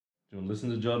Do you want to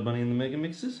listen to Jod Bunny and the Mega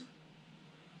Mixes?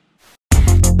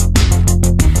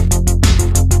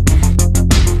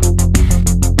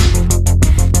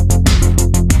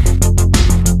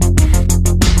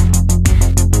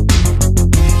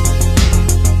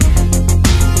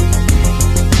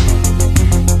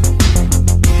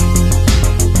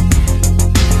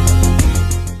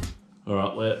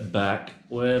 Alright,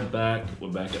 we're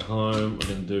back at home. We're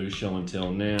going to do show and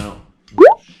tell now.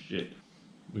 Oh, shit.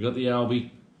 We got the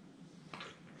Albie.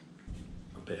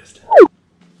 Best.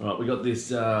 Alright, we got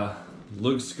this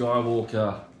Luke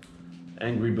Skywalker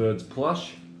Angry Birds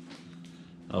plush.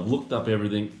 I've looked up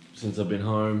everything since I've been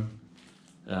home.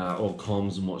 All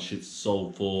comms and what shit's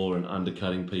sold for and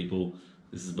undercutting people.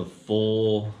 This is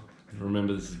before,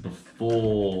 remember this is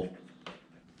before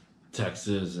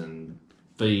taxes and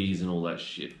fees and all that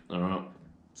shit. Alright,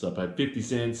 so I paid 50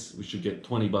 cents. We should get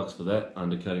 20 bucks for that,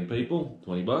 undercutting people,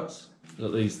 20 bucks.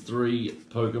 Got these 3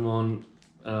 Pokemon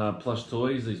plush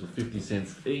toys. These were 50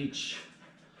 cents each.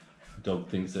 Dog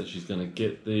thinks that she's gonna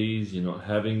get these. You're not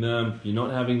having them. You're not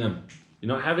having them.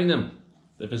 You're not having them.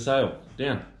 They're for sale.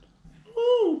 Down.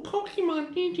 Oh,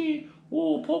 Pokemon, did you?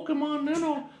 Oh, Pokemon,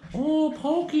 no. Oh,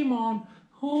 Pokemon.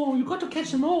 Oh, you got to catch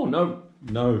them all. No.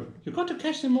 You got to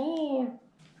catch them all.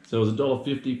 So it was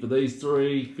 $1.50 for these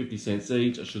 3, 50 cents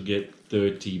each. I should get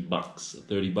 30 bucks.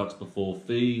 30 bucks before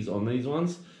fees on these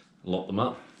ones. Lock them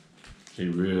up. He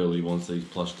really wants these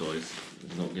plush toys.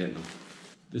 He's not getting them.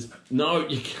 No,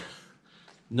 you can't.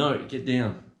 No, get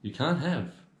down. You can't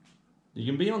have. You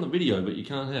can be on the video, but you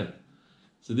can't have.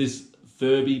 So this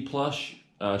Furby plush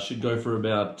should go for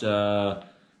about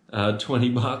 20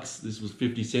 bucks. This was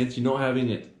 50 cents. You're not having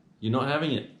it. You're not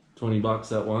having it. 20 bucks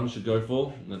that one should go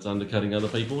for. That's undercutting other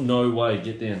people. No way,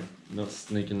 get down. I'm not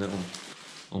sneaking that one.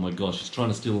 Oh my gosh, he's trying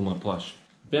to steal all my plush.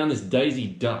 Found this Daisy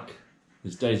Duck.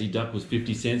 This Daisy Duck was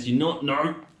 50 cents. You're not,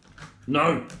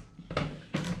 no.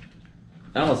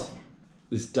 Alice,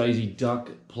 this Daisy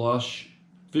Duck plush,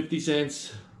 50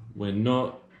 cents. We're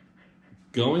not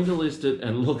going to list it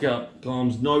and look up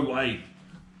comms. No way.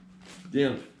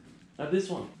 Down. Have this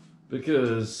one.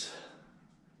 Because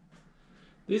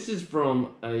this is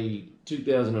from a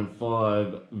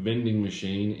 2005 vending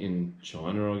machine in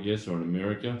China, I guess, or in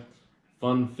America.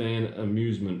 Fun Fan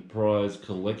Amusement Prize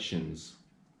Collections.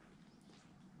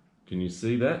 Can you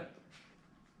see that?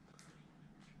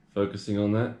 Focusing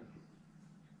on that.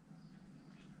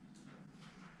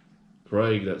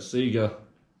 Craig, that's Sega.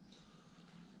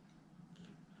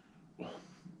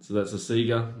 So that's a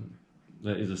Sega.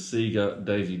 That is a Sega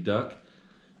Daisy Duck.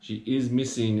 She is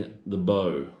missing the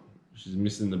bow. She's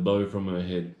missing the bow from her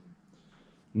head.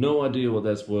 No idea what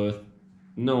that's worth.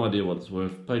 No idea what it's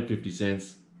worth. Paid 50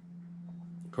 cents.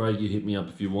 Craig, you hit me up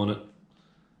if you want it.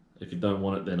 If you don't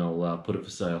want it, then I'll put it for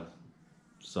sale.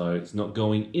 So it's not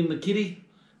going in the kitty.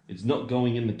 It's not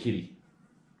going in the kitty.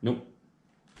 Nope.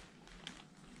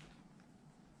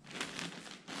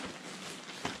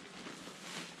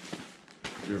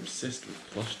 You're obsessed with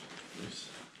plush.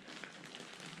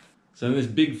 So in this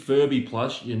big Furby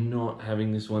plush, you're not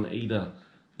having this one either.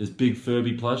 This big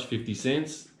Furby plush, 50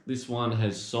 cents. This one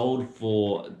has sold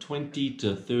for 20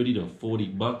 to 30 to 40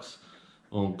 bucks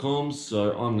on comms.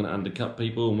 So I'm going to undercut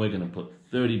people and we're going to put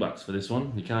 30 bucks for this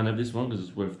one. You can't have this one because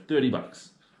it's worth 30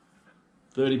 bucks.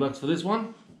 30 bucks for this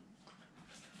one.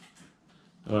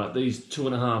 Alright, these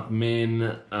 2.5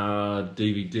 Men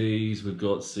DVDs. We've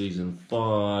got season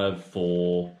 5,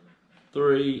 4,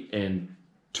 3 and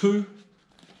 2.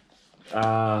 They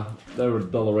were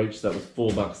 $1 each, so that was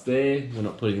 4 bucks there. We're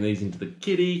not putting these into the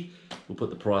kitty. We'll put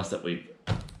the price that we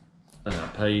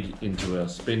paid into our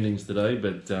spendings today,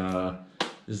 but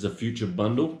this is a future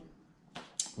bundle.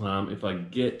 If I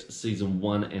get season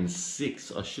 1 and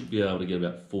 6, I should be able to get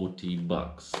about 40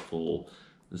 bucks for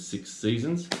the 6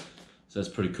 seasons. So that's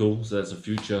pretty cool. So that's a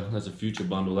future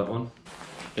bundle, that one.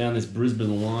 Found this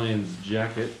Brisbane Lions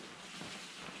jacket.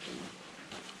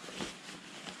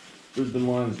 Brisbane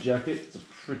Lions jacket. It's a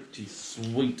pretty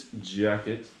sweet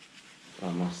jacket,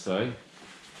 I must say.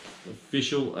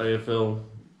 Official AFL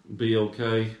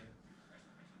BLK.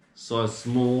 Size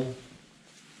small.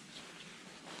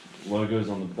 Logos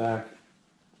on the back.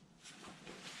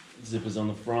 Zippers on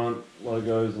the front.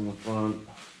 Logos on the front.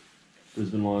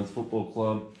 Brisbane Lions Football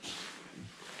Club.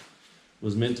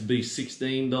 Was meant to be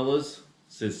 $16. It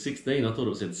says 16. I thought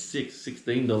it said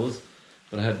 $16.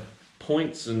 But I had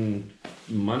points and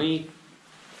money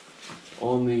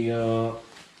on the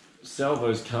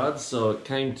Salvos cards, so it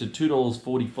came to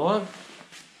 $2.45.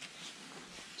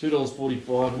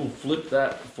 $2.45. We'll flip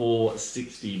that for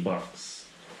 60 bucks.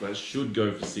 That should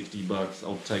go for 60 bucks.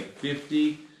 I'll take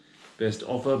 50 best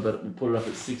offer, but we'll put it up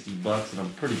at 60 bucks, and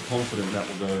I'm pretty confident that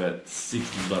will go at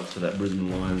 60 bucks for that Brisbane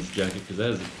Lions jacket, because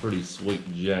that is a pretty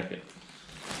sweet jacket.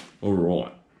 All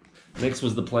right. Next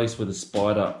was the place where the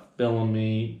spider fell on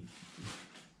me.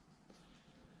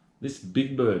 This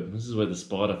Big Bird, this is where the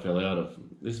spider fell out of.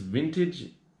 This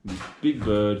vintage Big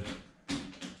Bird,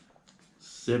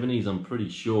 70s I'm pretty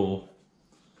sure,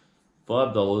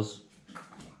 $5.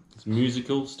 It's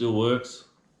musical, still works.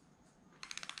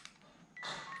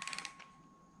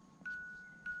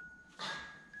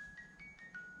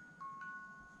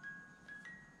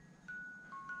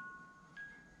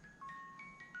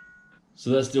 So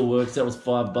that still works. That was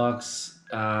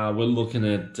 $5. We're looking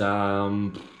at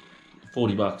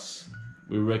 40 bucks.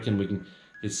 We reckon we can.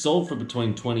 It's sold for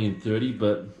between 20 and 30,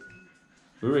 but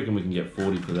we reckon we can get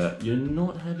 40 for that. You're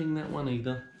not having that one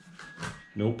either.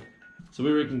 Nope. So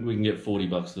we reckon we can get 40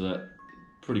 bucks for that.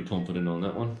 Pretty confident on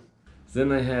that one. So then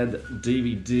they had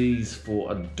DVDs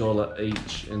for $1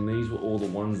 each, and these were all the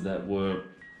ones that were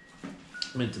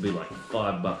meant to be like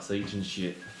 $5 each and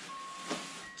shit.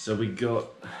 So we got.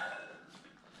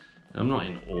 I'm not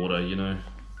in order, you know.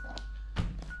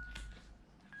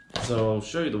 So I'll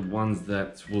show you the ones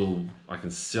that I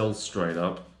can sell straight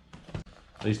up.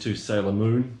 These two Sailor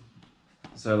Moon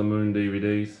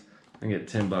DVDs. I can get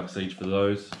 10 bucks each for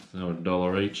those. So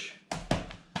 $1 each.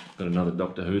 Got another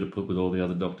Doctor Who to put with all the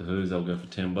other Doctor Who's. They'll go for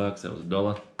 10 bucks. That was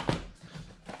 $1.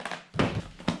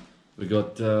 We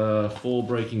got 4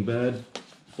 Breaking Bad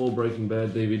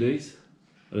DVDs.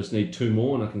 I just need 2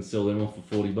 more and I can sell them off for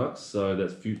 40 bucks. So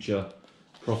that's future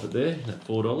profit there at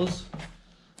 $4.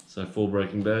 So 4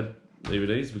 Breaking Bad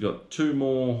DVDs. We've got 2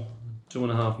 more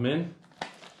 2.5 Men.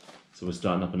 So we're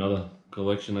starting up another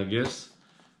collection, I guess.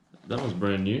 That one's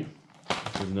brand new.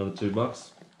 This is another $2.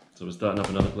 So we're starting up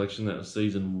another collection. That was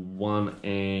season 1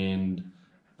 and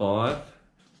 5.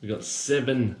 We got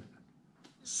 7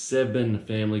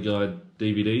 Family Guy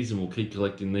DVDs, and we'll keep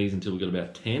collecting these until we got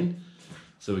about 10.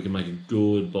 So we can make a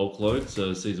good bulk load.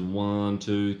 So season 1,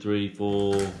 2, 3,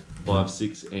 4, 5,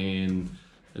 6, and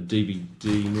a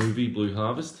DVD movie, Blue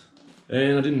Harvest.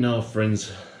 And I didn't know if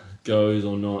Friends goes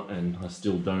or not, and I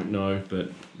still don't know, but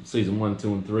season 1,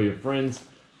 2, and 3 are Friends.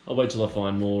 I'll wait till I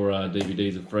find more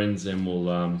DVDs of Friends, and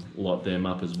we'll lot them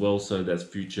up as well. So that's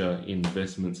future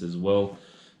investments as well.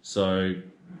 So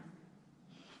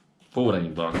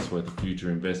 $14 worth of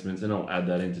future investments, and I'll add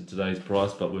that into today's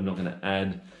price, but we're not going to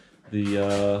add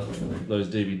those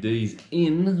DVDs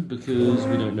in because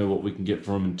we don't know what we can get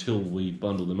for them until we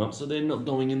bundle them up, so they're not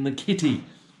going in the kitty.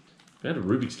 I had a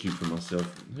Rubik's Cube for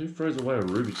myself. Who throws away a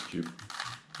Rubik's Cube?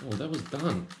 Oh, that was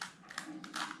done.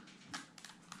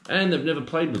 And they've never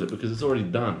played with it because it's already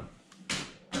done.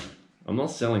 I'm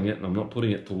not selling it, and I'm not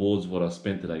putting it towards what I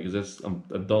spent today because that's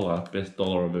 $1, best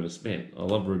dollar I've ever spent. I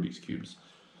love Rubik's Cubes.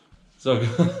 So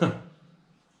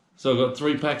So I've got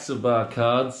 3 packs of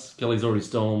cards. Kelly's already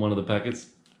stolen one of the packets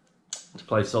to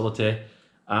play solitaire.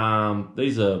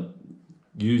 These are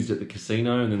used at the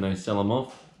casino and then they sell them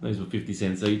off. These were 50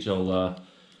 cents each. I'll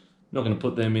not going to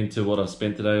put them into what I've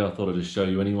spent today. I thought I'd just show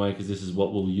you anyway because this is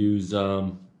what we'll use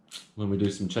when we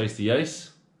do some Chase the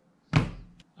Ace.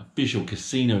 Official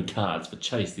casino cards for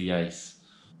Chase the Ace.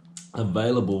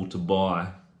 Available to buy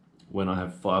when I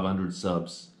have 500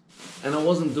 subs. And I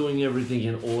wasn't doing everything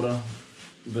in order.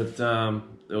 But there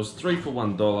was 3 for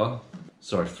 $1.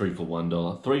 Sorry, 3 for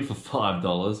 $1. 3 for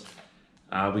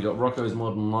 $5. We got Rocco's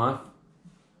Modern Life.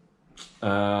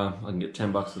 I can get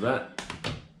 10 bucks for that.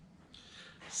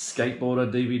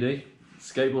 Skateboarder DVD.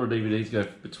 Skateboarder DVDs go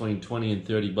between 20 and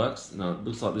 30 bucks. No, it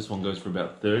looks like this one goes for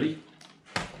about 30.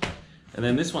 And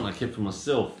then this one I kept for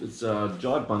myself. It's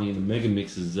Jive Bunny and the Mega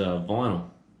Mixes vinyl.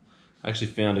 I actually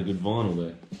found a good vinyl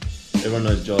there. Everyone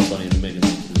knows Jive Bunny and the Mega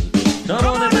Mixes. Come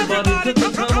on everybody,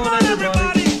 come on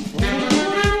everybody.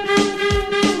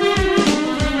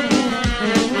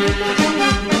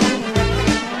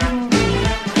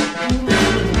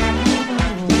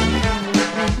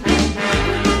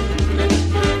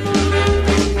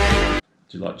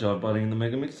 Do you like Jive Bunny and the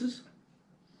Mega Mixes?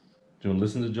 Do you want to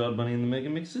listen to Jive Bunny and the Mega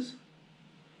Mixes? Do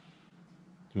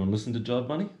you want to listen to Jive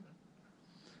Bunny?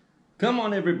 Come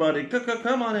on everybody,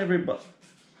 come on everybody.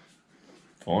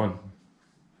 Fine.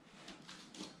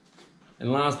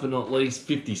 And last but not least,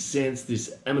 50 cents,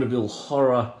 this Amityville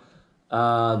Horror,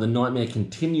 The Nightmare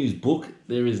Continues book.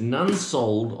 There is none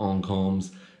sold on comms.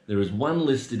 There is one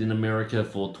listed in America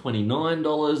for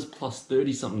 $29 plus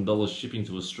 30-something shipping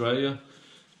to Australia.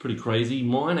 Pretty crazy.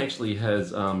 Mine actually has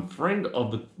friend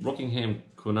of the Rockingham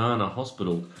Kwinana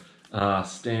Hospital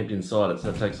stamped inside it,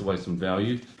 so that takes away some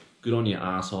value. Good on you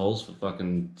assholes for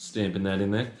fucking stamping that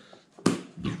in there.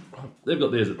 They've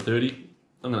got theirs at 30.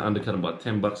 I'm gonna undercut them by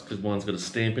 $10 because mine's got a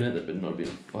stamp in it. That better not be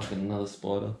fucking another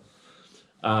spider.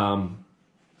 So I'm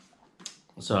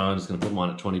just gonna put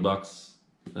mine at $20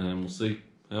 and we'll see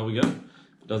how we go. If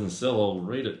it doesn't sell, I'll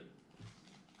read it.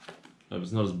 Hope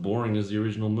it's not as boring as the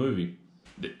original movie.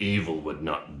 The evil would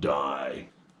not die.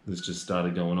 This just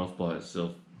started going off by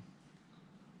itself.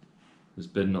 This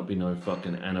better not be no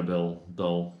fucking Annabelle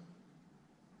doll.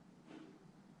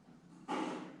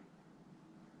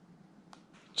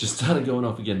 Just started going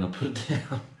off again and I put it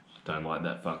down. I don't like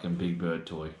that fucking big bird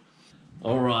toy.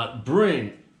 Alright,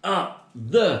 bring up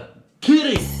the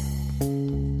kitty!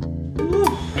 Woo.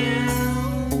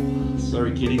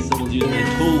 Sorry kitty, someone's using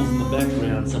their tools in the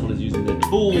background. Someone is using their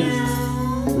tools.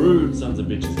 Rude sons of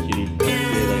bitches, kitty. How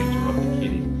dare they interrupt the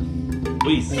kitty?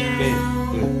 We spent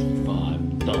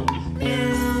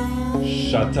 $35.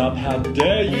 Shut up, how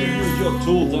dare you use your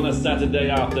tools on a Saturday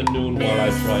afternoon while I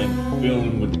try and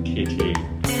film with kitty.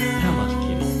 How much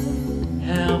kitty?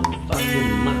 How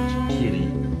fucking much kitty?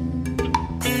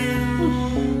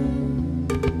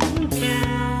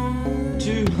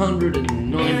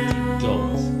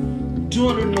 $290.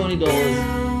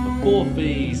 $290 before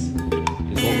fees is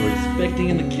what we're expecting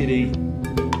in the kitty.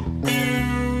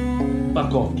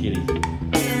 Fuck off, kitty.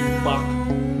 Fuck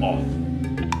off.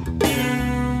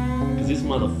 Because this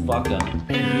motherfucker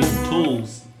is using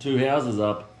tools 2 houses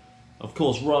up. Of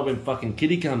course, right when fucking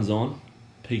kitty comes on,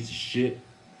 piece of shit.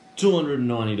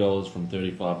 $290 from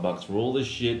 $35 for all this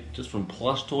shit, just from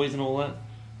plush toys and all that.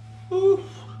 Oof.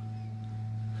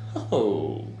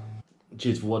 Oh.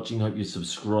 Cheers for watching. Hope you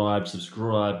subscribe,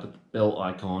 put the bell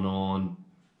icon on.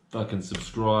 Fucking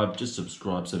subscribe. Just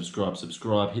subscribe.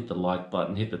 Hit the like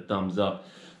button, hit the thumbs up.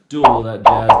 Do all that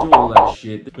jazz, do all that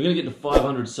shit. We're gonna get to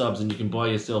 500 subs and you can buy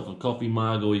yourself a coffee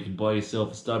mug or you can buy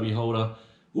yourself a stubby holder.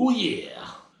 Oh yeah.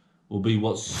 Will be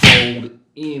what's sold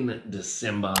in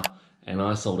December. And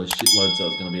I sold a shitload, so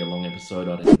it's going to be a long episode.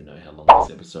 I don't even know how long this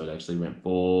episode actually went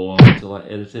for until I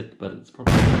edit it, but it's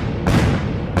probably...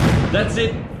 That's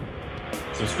it.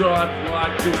 Subscribe,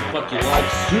 like, do what the fuck you like.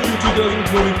 See you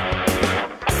 2020.